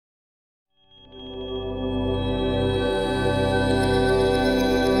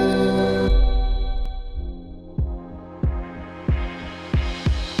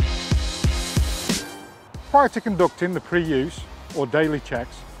Prior to conducting the pre-use or daily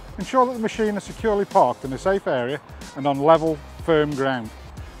checks, ensure that the machine is securely parked in a safe area and on level, firm ground.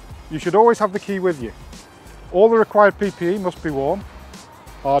 You should always have the key with you. All the required PPE must be worn: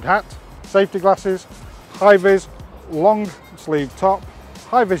 hard hat, safety glasses, high-vis, long-sleeve top,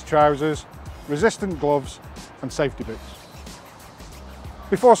 high-vis trousers, resistant gloves and safety boots.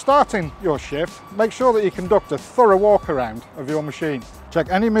 Before starting your shift, make sure that you conduct a thorough walk around of your machine. Check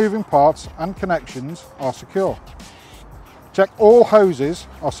any moving parts and connections are secure. Check all hoses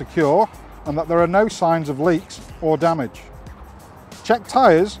are secure and that there are no signs of leaks or damage. Check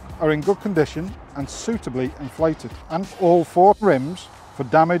tyres are in good condition and suitably inflated, and all 4 rims for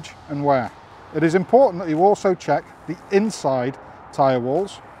damage and wear. It is important that you also check the inside tyre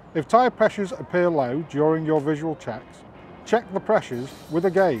walls. If tyre pressures appear low during your visual checks, check the pressures with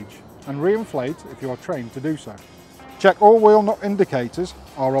a gauge and re-inflate if you are trained to do so. Check all wheel nut indicators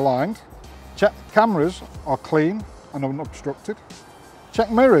are aligned. Check cameras are clean and unobstructed.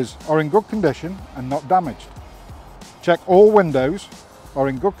 Check mirrors are in good condition and not damaged. Check all windows are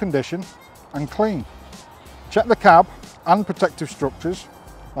in good condition and clean. Check the cab and protective structures,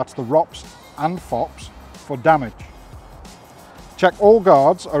 that's the ROPs and FOPs, for damage. Check all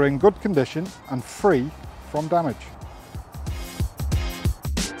guards are in good condition and free from damage.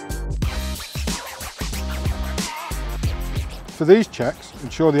 For these checks,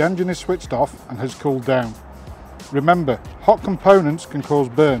 ensure the engine is switched off and has cooled down. Remember, hot components can cause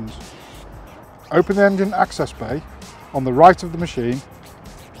burns. Open the engine access bay on the right of the machine.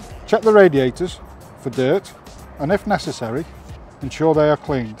 Check the radiators for dirt and, if necessary, ensure they are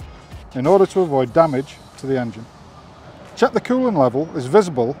cleaned in order to avoid damage to the engine. Check the coolant level is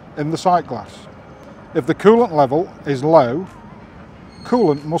visible in the sight glass. If the coolant level is low,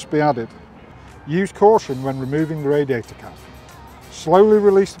 coolant must be added. Use caution when removing the radiator cap. Slowly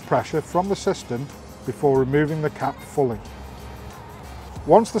release the pressure from the system before removing the cap fully.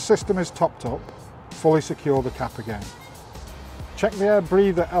 Once the system is topped up, fully secure the cap again. Check the air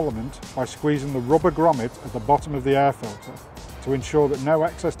breather element by squeezing the rubber grommet at the bottom of the air filter to ensure that no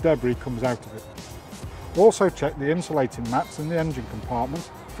excess debris comes out of it. Also check the insulating mats in the engine compartment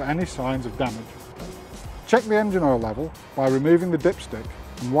for any signs of damage. Check the engine oil level by removing the dipstick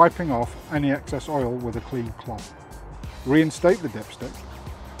and wiping off any excess oil with a clean cloth. Reinstate the dipstick.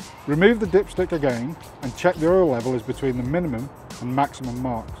 Remove the dipstick again and check the oil level is between the minimum and maximum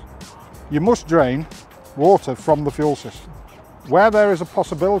marks. You must drain water from the fuel system. Where there is a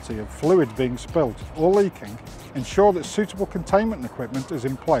possibility of fluid being spilt or leaking, ensure that suitable containment equipment is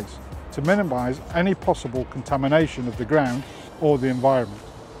in place to minimise any possible contamination of the ground or the environment.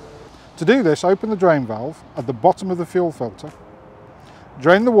 To do this, open the drain valve at the bottom of the fuel filter.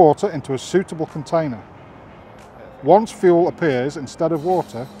 Drain the water into a suitable container. Once fuel appears instead of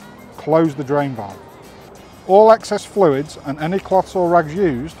water, close the drain valve. All excess fluids and any cloths or rags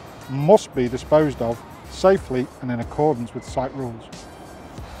used must be disposed of safely and in accordance with site rules.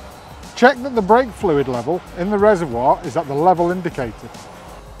 Check that the brake fluid level in the reservoir is at the level indicated.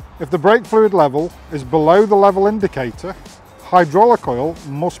 If the brake fluid level is below the level indicator, hydraulic oil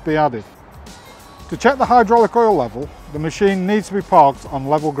must be added. To check the hydraulic oil level, the machine needs to be parked on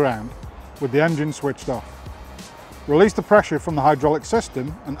level ground with the engine switched off. Release the pressure from the hydraulic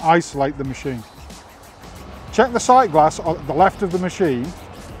system and isolate the machine. Check the sight glass at the left of the machine.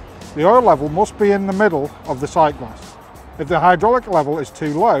 The oil level must be in the middle of the sight glass. If the hydraulic level is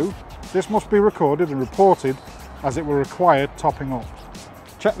too low, this must be recorded and reported as it will require topping up.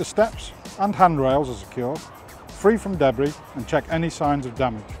 Check the steps and handrails are secure, free from debris, and check any signs of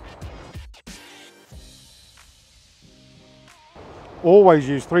damage. Always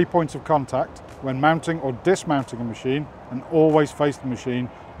use 3 points of contact when mounting or dismounting a machine, and always face the machine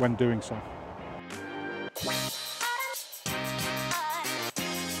when doing so.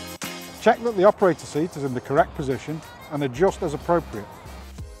 Check that the operator seat is in the correct position and adjust as appropriate.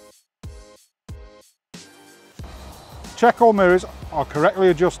 Check all mirrors are correctly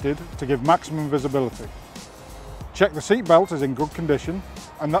adjusted to give maximum visibility. Check the seat belt is in good condition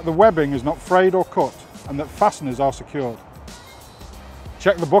and that the webbing is not frayed or cut and that fasteners are secured.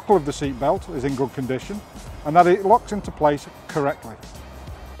 Check the buckle of the seat belt is in good condition and that it locks into place correctly.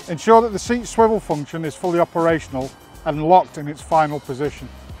 Ensure that the seat swivel function is fully operational and locked in its final position.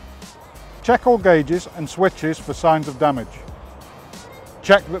 Check all gauges and switches for signs of damage.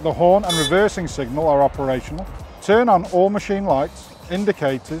 Check that the horn and reversing signal are operational. Turn on all machine lights,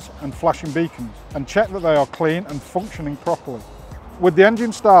 indicators and flashing beacons and check that they are clean and functioning properly. With the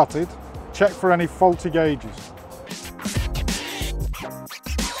engine started, check for any faulty gauges.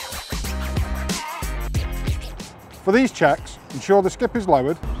 For these checks, ensure the skip is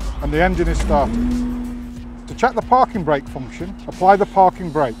lowered and the engine is started. check the parking brake function, apply the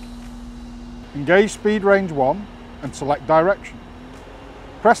parking brake. Engage speed range 1 and select direction.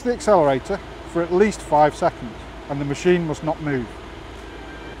 Press the accelerator for at least 5 seconds and the machine must not move.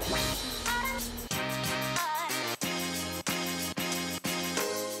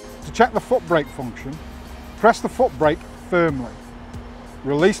 To check the foot brake function, press the foot brake firmly.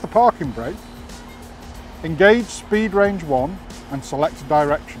 Release the parking brake. Engage speed range 1 and select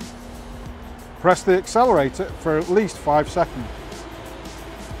direction. Press the accelerator for at least 5 seconds.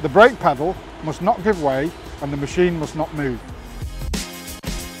 The brake pedal must not give way and the machine must not move.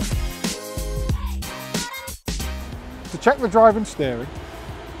 To check the drive and steering,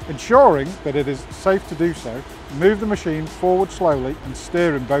 ensuring that it is safe to do so, move the machine forward slowly and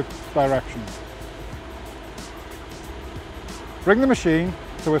steer in both directions. Bring the machine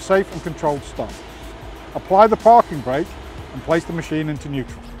to a safe and controlled stop. Apply the parking brake and place the machine into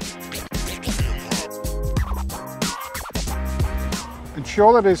neutral.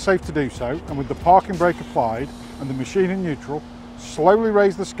 Ensure that it is safe to do so, and with the parking brake applied and the machine in neutral, slowly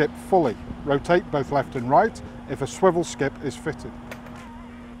raise the skip fully. Rotate both left and right if a swivel skip is fitted.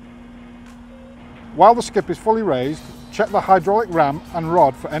 While the skip is fully raised, check the hydraulic ram and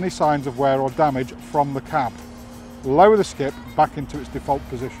rod for any signs of wear or damage from the cab. Lower the skip back into its default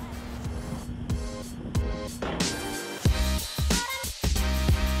position.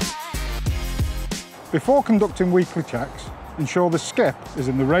 Before conducting weekly checks, ensure the skip is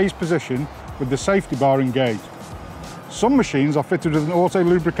in the raised position with the safety bar engaged. Some machines are fitted with an auto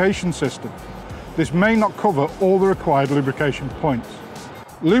lubrication system. This may not cover all the required lubrication points.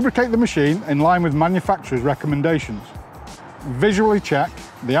 Lubricate the machine in line with manufacturer's recommendations. Visually check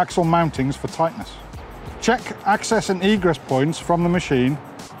the axle mountings for tightness. Check access and egress points from the machine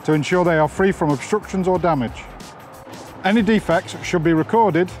to ensure they are free from obstructions or damage. Any defects should be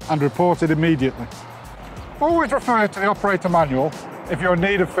recorded and reported immediately. Always refer to the operator manual if you're in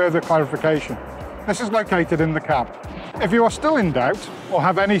need of further clarification. This is located in the cab. If you are still in doubt or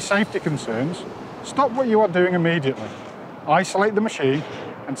have any safety concerns, stop what you are doing immediately. Isolate the machine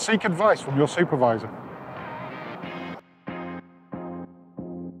and seek advice from your supervisor.